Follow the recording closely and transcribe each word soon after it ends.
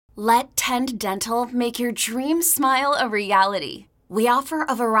Let Tend Dental make your dream smile a reality. We offer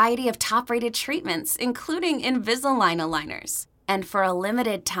a variety of top-rated treatments, including Invisalign aligners. And for a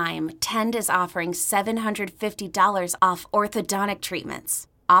limited time, Tend is offering $750 off orthodontic treatments.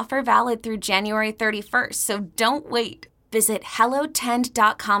 Offer valid through January 31st, so don't wait. Visit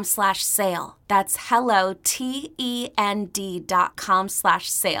hellotend.com/sale. That's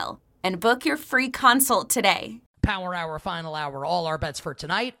hellotend.com/sale. And book your free consult today. Power Hour, Final Hour, all our bets for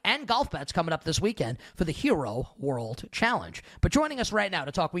tonight, and golf bets coming up this weekend for the Hero World Challenge. But joining us right now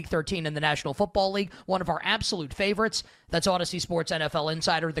to talk Week 13 in the National Football League, one of our absolute favorites, that's Odyssey Sports NFL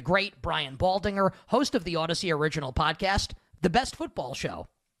insider, the great Brian Baldinger, host of the Odyssey original podcast, The Best Football Show.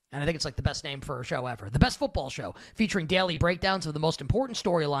 And I think it's like the best name for a show ever. The Best Football Show, featuring daily breakdowns of the most important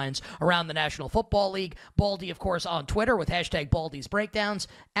storylines around the National Football League. Baldy, of course, on Twitter with hashtag Baldy's Breakdowns,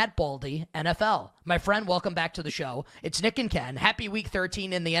 at Baldy NFL. My friend, welcome back to the show. It's Nick and Ken. Happy Week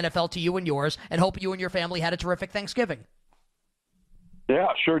 13 in the NFL to you and yours, and hope you and your family had a terrific Thanksgiving. Yeah,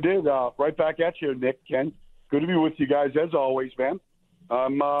 sure did. Right back at you, Nick, Ken. Good to be with you guys as always, man.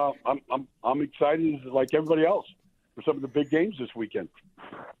 I'm excited like everybody else for some of the big games this weekend.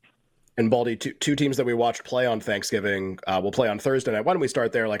 And Baldy, two teams that we watched play on Thanksgiving will play on Thursday night. Why don't we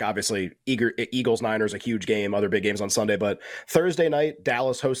start there? Like, obviously, Eagles-Niners, a huge game, other big games on Sunday. But Thursday night,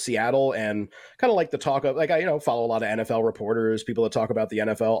 Dallas hosts Seattle, and kind of like the talk of, like, I follow a lot of NFL reporters, people that talk about the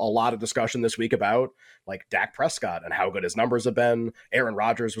NFL. A lot of discussion this week about, like, Dak Prescott and how good his numbers have been. Aaron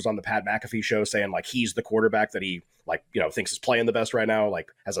Rodgers was on the Pat McAfee show saying, like, he's the quarterback that he, like, thinks is playing the best right now, like,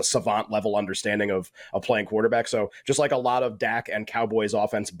 has a savant level understanding of playing quarterback. So just like a lot of Dak and Cowboys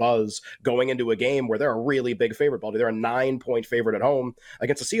offense buzz going into a game where they're a really big favorite, Baldy. They're a 9-point favorite at home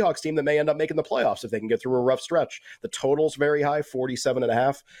against a Seahawks team that may end up making the playoffs if they can get through a rough stretch. The total's very high,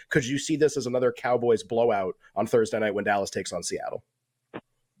 47.5. Could you see this as another Cowboys blowout on Thursday night when Dallas takes on Seattle?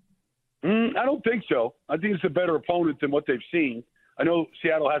 I don't think so. I think it's a better opponent than what they've seen. I know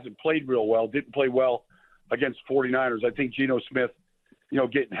Seattle hasn't played real well, didn't play well against 49ers. I think Geno Smith,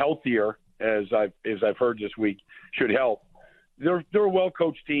 getting healthier, as I've heard this week, should help. They're a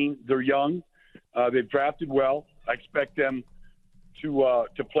well-coached team. They're young. They've drafted well. I expect them to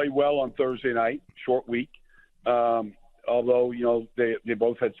play well on Thursday night, short week. Although they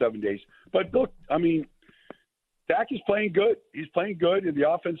both had 7 days. But look, I mean, Dak is playing good. He's playing good, and the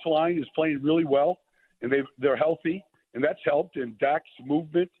offensive line is playing really well, and they're healthy, and that's helped. And Dak's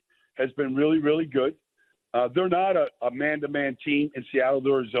movement has been really, really good. They're not a man-to-man team in Seattle.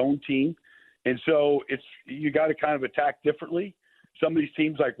 They're a zone team. And so you got to kind of attack differently. Some of these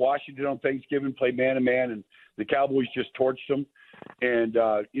teams like Washington on Thanksgiving play man-to-man, and the Cowboys just torched them. And,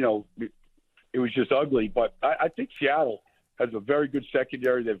 it was just ugly. But I think Seattle has a very good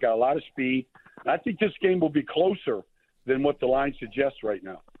secondary. They've got a lot of speed. And I think this game will be closer than what the line suggests right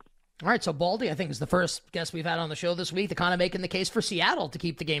now. All right, so Baldy, I think, is the first guest we've had on the show this week to kind of making the case for Seattle to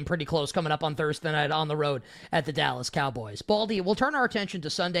keep the game pretty close coming up on Thursday night on the road at the Dallas Cowboys. Baldy, we'll turn our attention to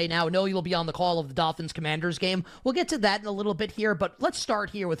Sunday now. I know you'll be on the call of the Dolphins-Commanders game. We'll get to that in a little bit here, but let's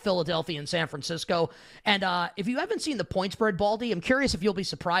start here with Philadelphia and San Francisco. And if you haven't seen the point spread, Baldy, I'm curious if you'll be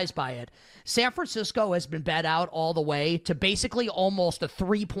surprised by it. San Francisco has been bet out all the way to basically almost a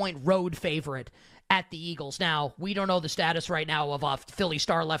 3-point road favorite at the Eagles. Now, we don't know the status right now of Philly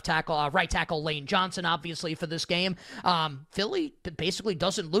star right tackle Lane Johnson, obviously, for this game. Philly basically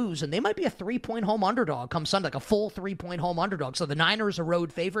doesn't lose, and they might be a 3-point home underdog come Sunday, like a full 3-point home underdog. So the Niners are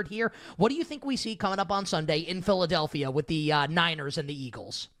road favorite here. What do you think we see coming up on Sunday in Philadelphia with the Niners and the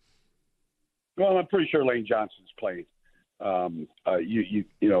Eagles? Well, I'm pretty sure Lane Johnson's playing.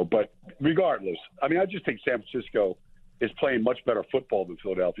 But regardless, I mean, I just think San Francisco is playing much better football than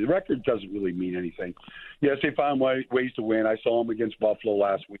Philadelphia. The record doesn't really mean anything. Yes, they found ways to win. I saw them against Buffalo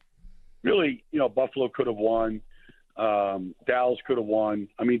last week. Really, Buffalo could have won. Dallas could have won.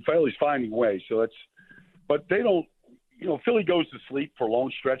 I mean, Philly's finding ways. But they don't, Philly goes to sleep for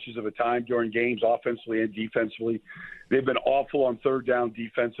long stretches of a time during games, offensively and defensively. They've been awful on third down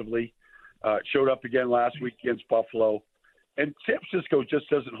defensively. Showed up again last week against Buffalo. And San Francisco just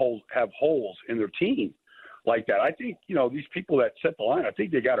doesn't have holes in their team like that. I think, these people that set the line, I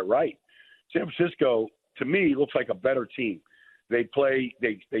think they got it right. San Francisco, to me, looks like a better team. They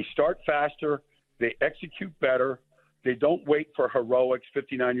start faster. They execute better. They don't wait for heroics,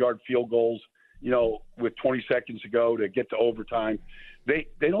 59-yard field goals, with 20 seconds to go to get to overtime. They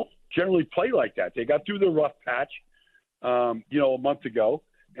don't generally play like that. They got through the rough patch, a month ago.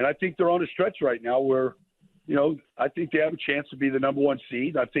 And I think they're on a stretch right now where, I think they have a chance to be the number one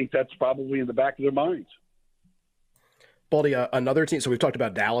seed. I think that's probably in the back of their minds. Baldy, another team. So we've talked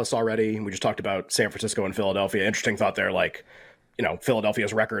about Dallas already. We just talked about San Francisco and Philadelphia. Interesting thought there. Like,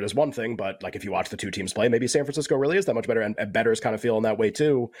 Philadelphia's record is one thing, but like if you watch the two teams play, maybe San Francisco really is that much better, and better is kind of feeling that way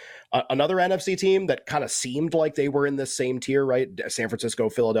too. Another NFC team that kind of seemed like they were in this same tier, right? San Francisco,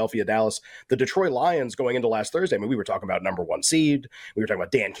 Philadelphia, Dallas, the Detroit Lions going into last Thursday. I mean, we were talking about number one seed. We were talking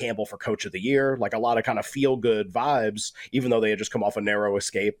about Dan Campbell for coach of the year, like a lot of kind of feel good vibes, even though they had just come off a narrow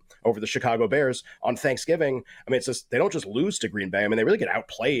escape over the Chicago Bears on Thanksgiving. I mean, it's just, they don't just lose to Green Bay. I mean, they really get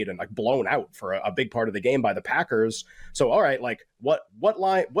outplayed and like blown out for a big part of the game by the Packers. So, all right, like, what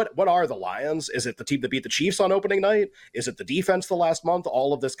are the Lions? Is it the team that beat the Chiefs on opening night? Is it the defense the last month?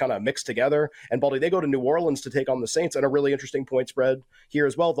 All of this kind of mixed together. And Baldy, they go to New Orleans to take on the Saints, and a really interesting point spread here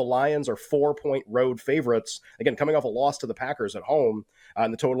as well. The Lions are 4-point road favorites, again, coming off a loss to the Packers at home,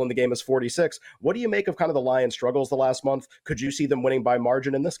 and the total in the game is 46. What do you make of kind of the Lions' struggles the last month? Could you see them winning by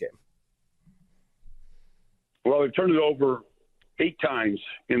margin in this game? Well, they've turned it over 8 times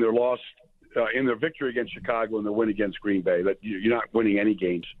in their loss. In their victory against Chicago and their win against Green Bay. That you're not winning any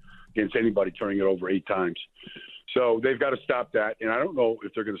games against anybody turning it over 8 times. So they've got to stop that, and I don't know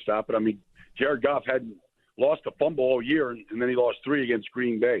if they're going to stop it. I mean, Jared Goff hadn't lost a fumble all year, and then he lost 3 against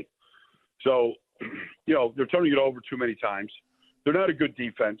Green Bay. So, they're turning it over too many times. They're not a good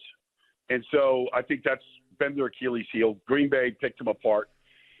defense, and so I think that's been their Achilles heel. Green Bay picked them apart.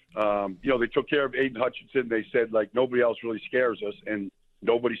 They took care of Aiden Hutchinson. They said, like, nobody else really scares us, and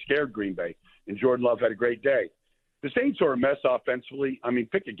nobody scared Green Bay, and Jordan Love had a great day. The Saints are a mess offensively. I mean,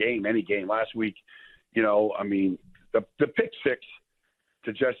 pick a game, any game. Last week, the pick 6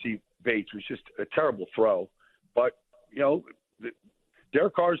 to Jesse Bates was just a terrible throw. But,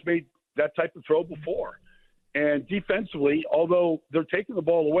 Derek Carr's made that type of throw before. And defensively, although they're taking the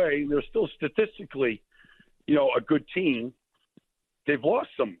ball away, they're still statistically, a good team. They've lost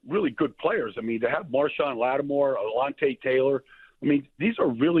some really good players. I mean, to have Marshawn Lattimore, Alontae Taylor, I mean, these are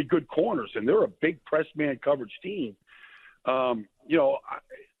really good corners, and they're a big press man coverage team. I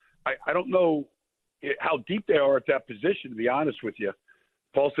don't know how deep they are at that position, to be honest with you.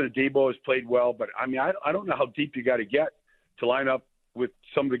 Paulson Adebo has played well, but, I mean, I don't know how deep you got to get to line up with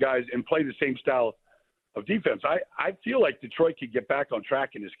some of the guys and play the same style of defense. I feel like Detroit could get back on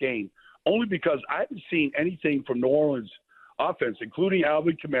track in this game, only because I haven't seen anything from New Orleans offense, including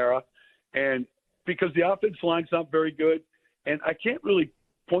Alvin Kamara, and because the offensive line's not very good. And I can't really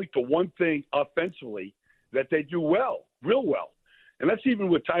point to one thing offensively that they do well, real well. And that's even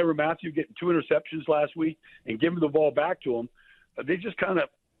with Tyrann Mathieu getting 2 interceptions last week and giving the ball back to him. They just kind of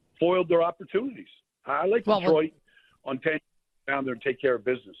foiled their opportunities. I like Detroit on 10 down there and take care of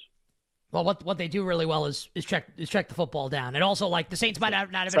business. Well, what they do really well is check the football down. And also, like, the Saints might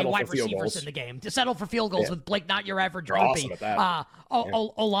not have any wide receivers in the game to settle for field goals with Blake, not your average rookie.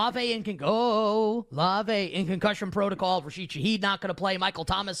 Olave in concussion protocol. Rashid Shaheed not going to play. Michael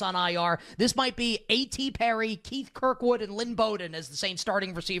Thomas on IR. This might be A.T. Perry, Keith Kirkwood, and Lynn Bowden as the Saints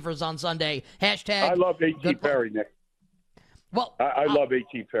starting receivers on Sunday. Hashtag. I love A.T. Perry, Nick. Well, I love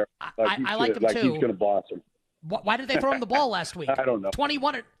A.T. Perry. I like him too. He's going to blossom. Why did they throw him the ball last week? I don't know.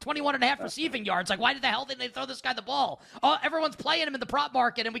 21 and a half receiving yards. Like, why did the hell didn't they throw this guy the ball? Oh, everyone's playing him in the prop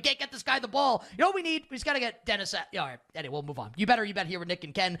market, and we can't get this guy the ball. You know what we need? We just got to get Dennis. All right. Anyway, we'll move on. You bet here with Nick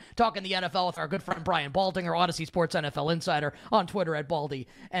and Ken talking the NFL with our good friend Brian Baldinger, Odyssey Sports NFL Insider on Twitter at Baldy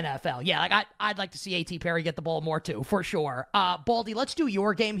NFL. Yeah, like I'd like to see A.T. Perry get the ball more too, for sure. Baldy, let's do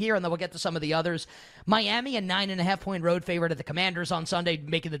your game here, and then we'll get to some of the others. Miami, a 9.5-point road favorite at the Commanders on Sunday,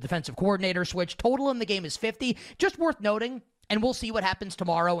 making the defensive coordinator switch. Total in the game is 50. Just worth noting, and we'll see what happens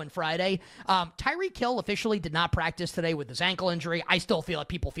tomorrow and Friday. Tyreek Hill officially did not practice today with his ankle injury. I still feel like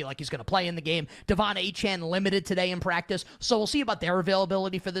people feel like he's going to play in the game. Devon Achane limited today in practice, so we'll see about their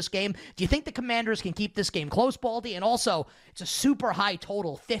availability for this game. Do you think the Commanders can keep this game close, Baldy? And also, it's a super high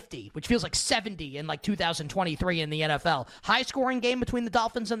total, 50, which feels like 70 in like 2023 in the NFL. High-scoring game between the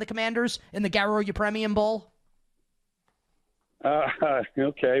Dolphins and the Commanders in the Garo Yepremian Bowl?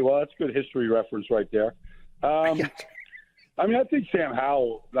 Okay, well, that's good history reference right there. I mean, I think Sam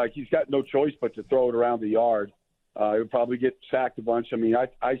Howell, like, he's got no choice but to throw it around the yard. He'll probably get sacked a bunch. I mean,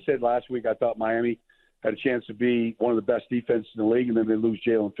 I said last week I thought Miami had a chance to be one of the best defenses in the league, and then they lose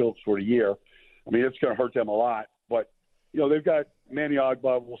Jalen Phillips for the year. I mean, it's going to hurt them a lot. But, they've got Manny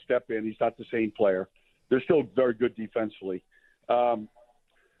Agba will step in. He's not the same player. They're still very good defensively. I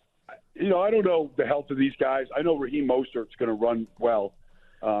don't know the health of these guys. I know Raheem Mostert's going to run well.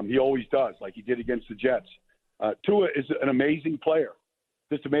 He always does, like he did against the Jets. Tua is an amazing player.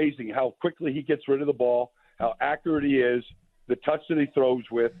 Just amazing how quickly he gets rid of the ball, how accurate he is, the touch that he throws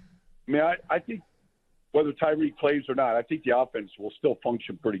with. I mean, I think whether Tyreek plays or not, I think the offense will still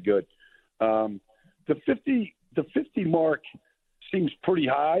function pretty good. The 50 mark seems pretty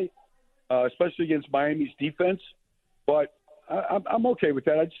high, especially against Miami's defense. But I'm okay with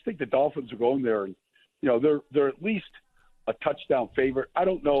that. I just think the Dolphins are going there, and they're at least a touchdown favorite. I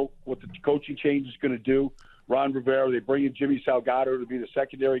don't know what the coaching change is going to do. Ron Rivera, they bring in Jimmy Salgado to be the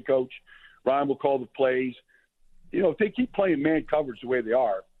secondary coach. Ron will call the plays. If they keep playing man coverage the way they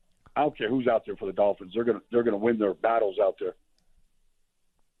are, I don't care who's out there for the Dolphins. They're gonna win their battles out there.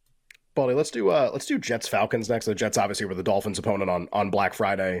 Baldy, let's do Jets Falcons next. The Jets obviously were the Dolphins' opponent on Black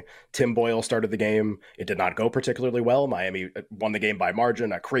Friday. Tim Boyle started the game. It did not go particularly well. Miami won the game by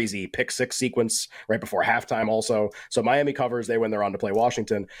margin, a crazy pick six sequence right before halftime also. So Miami covers, they win, they're on to play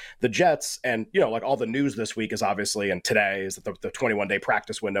Washington. The Jets, and like all the news this week is obviously, and today is that the 21-day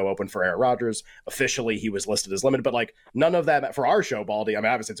practice window opened for Aaron Rodgers. Officially, he was listed as limited, but like none of that for our show, Baldy. I mean,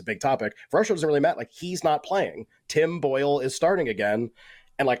 obviously it's a big topic. For our show, it doesn't really matter. Like he's not playing. Tim Boyle is starting again.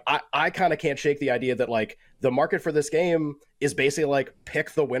 And like, I kind of can't shake the idea that like the market for this game is basically like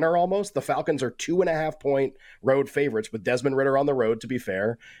pick the winner almost. The Falcons are 2.5 point road favorites with Desmond Ridder on the road, to be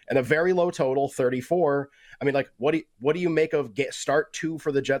fair, and a very low total, 34. I mean, like, what do you make of start 2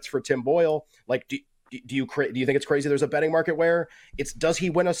 for the Jets for Tim Boyle? Like, do you think it's crazy there's a betting market where it's does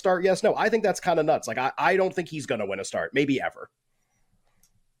he win a start? Yes, no. I think that's kind of nuts. Like, I don't think he's going to win a start, maybe ever.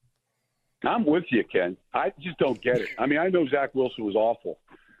 I'm with you, Ken. I just don't get it. I mean, I know Zach Wilson was awful,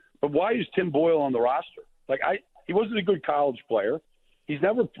 but why is Tim Boyle on the roster? Like, he wasn't a good college player. He's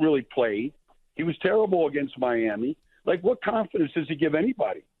never really played. He was terrible against Miami. Like, what confidence does he give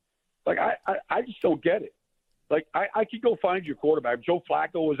anybody? Like, I just don't get it. Like, I could go find your quarterback. Joe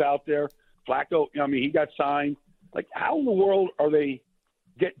Flacco was out there. Flacco, he got signed. Like, how in the world are they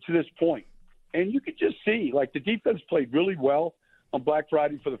getting to this point? And you could just see, like, the defense played really well on Black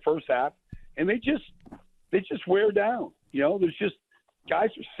Friday for the first half. And they just wear down. There's just guys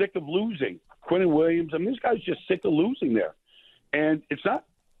are sick of losing. Quinnen Williams, I mean, this guy's just sick of losing there. And it's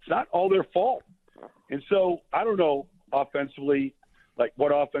not all their fault. And so I don't know offensively, like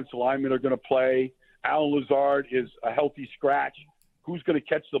what offensive linemen are going to play. Alan Lazard is a healthy scratch. Who's going to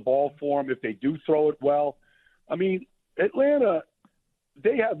catch the ball for him if they do throw it well? I mean, Atlanta,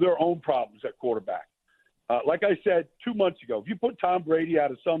 they have their own problems at quarterback. Like I said 2 months ago, if you put Tom Brady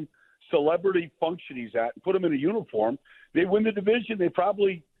out of some celebrity function he's at and put him in a uniform, they win the division. They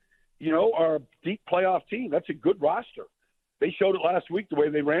probably, are a deep playoff team. That's a good roster. They showed it last week the way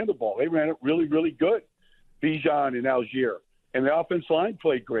they ran the ball. They ran it really, really good. Bijan and Algier. And the offensive line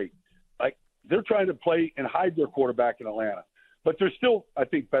played great. Like, they're trying to play and hide their quarterback in Atlanta. But they're still, I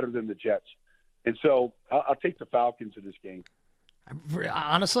think, better than the Jets. And so I'll take the Falcons in this game.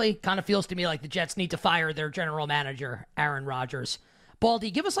 Honestly, kind of feels to me like the Jets need to fire their general manager, Aaron Rodgers.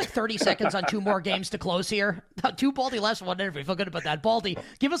 Baldy, give us like 30 seconds on 2 more games to close here. 2 Baldy last one interview. Feel good about that. Baldy,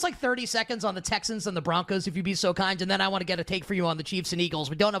 give us like 30 seconds on the Texans and the Broncos, if you'd be so kind. And then I want to get a take for you on the Chiefs and Eagles.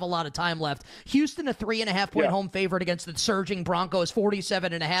 We don't have a lot of time left. Houston, a 3.5 point home favorite against the surging Broncos,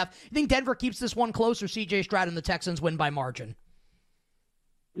 47.5. You think Denver keeps this one close, or CJ Stroud and the Texans win by margin?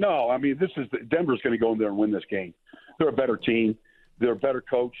 No, I mean, Denver's going to go in there and win this game. They're a better team. They're better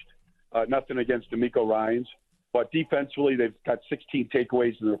coached. Nothing against DeMeco Ryans. But defensively, they've got 16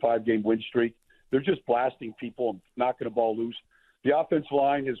 takeaways in their 5-game win streak. They're just blasting people and knocking the ball loose. The offensive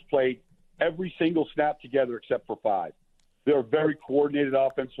line has played every single snap together except for 5. They're a very coordinated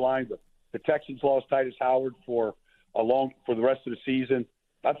offensive line. The Texans lost Titus Howard for the rest of the season.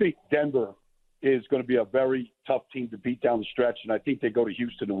 I think Denver is going to be a very tough team to beat down the stretch, and I think they go to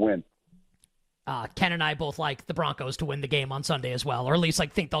Houston to win. Ken and I both like the Broncos to win the game on Sunday as well, or at least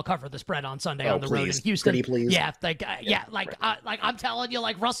think they'll cover the spread on Sunday on the road in Houston. Pretty please. Yeah, I'm telling you,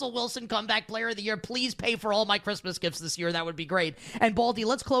 like Russell Wilson, comeback player of the year. Please pay for all my Christmas gifts this year. That would be great. And Baldy,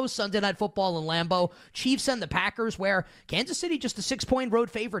 let's close Sunday Night Football in Lambeau. Chiefs and the Packers, where Kansas City just a 6-point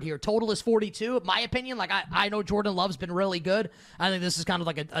road favorite here. Total is 42. In my opinion, I know Jordan Love's been really good. I think this is kind of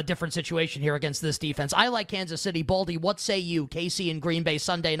like a different situation here against this defense. I like Kansas City. Baldy, what say you? KC and Green Bay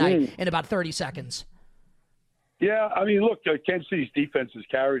Sunday night in about 30 seconds. Yeah, I mean, look, Kansas City's defense has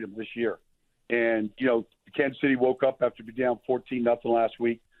carried them this year. And, Kansas City woke up after being down 14-0 last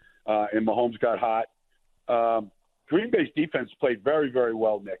week, and Mahomes got hot. Green Bay's defense played very, very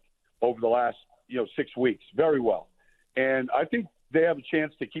well, Nick, over the last, 6 weeks. Very well. And I think they have a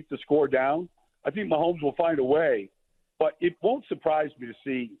chance to keep the score down. I think Mahomes will find a way. But it won't surprise me to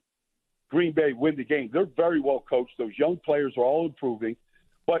see Green Bay win the game. They're very well coached. Those young players are all improving.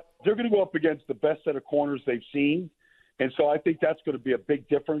 But they're going to go up against the best set of corners they've seen. And so I think that's going to be a big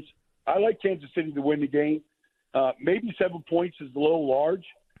difference. I like Kansas City to win the game. Maybe 7 points is a little large.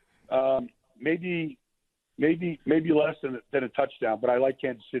 Maybe less than a touchdown, but I like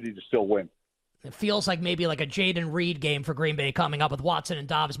Kansas City to still win. It feels like maybe like a Jaden Reed game for Green Bay coming up with Watson and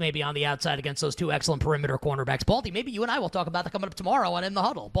Dobbs maybe on the outside against those two excellent perimeter cornerbacks. Baldy, maybe you and I will talk about that coming up tomorrow on In the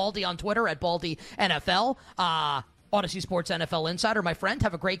Huddle. Baldy on Twitter at Baldy NFL. Odyssey Sports NFL Insider, my friend.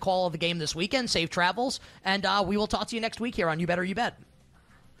 Have a great call of the game this weekend. Safe travels. And we will talk to you next week here on You Better You Bet.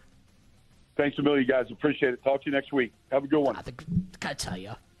 Thanks a million, guys. Appreciate it. Talk to you next week. Have a good one. Gotta tell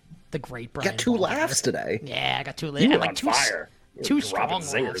you, the great Brian. Got two Baldy. laughs today. Yeah, I got two. You were like on two, fire. Two dropping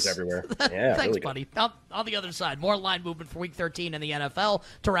strong zingers laughs. everywhere. Yeah, Thanks, really buddy. On the other side, more line movement for Week 13 in the NFL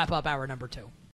to wrap up hour number 2.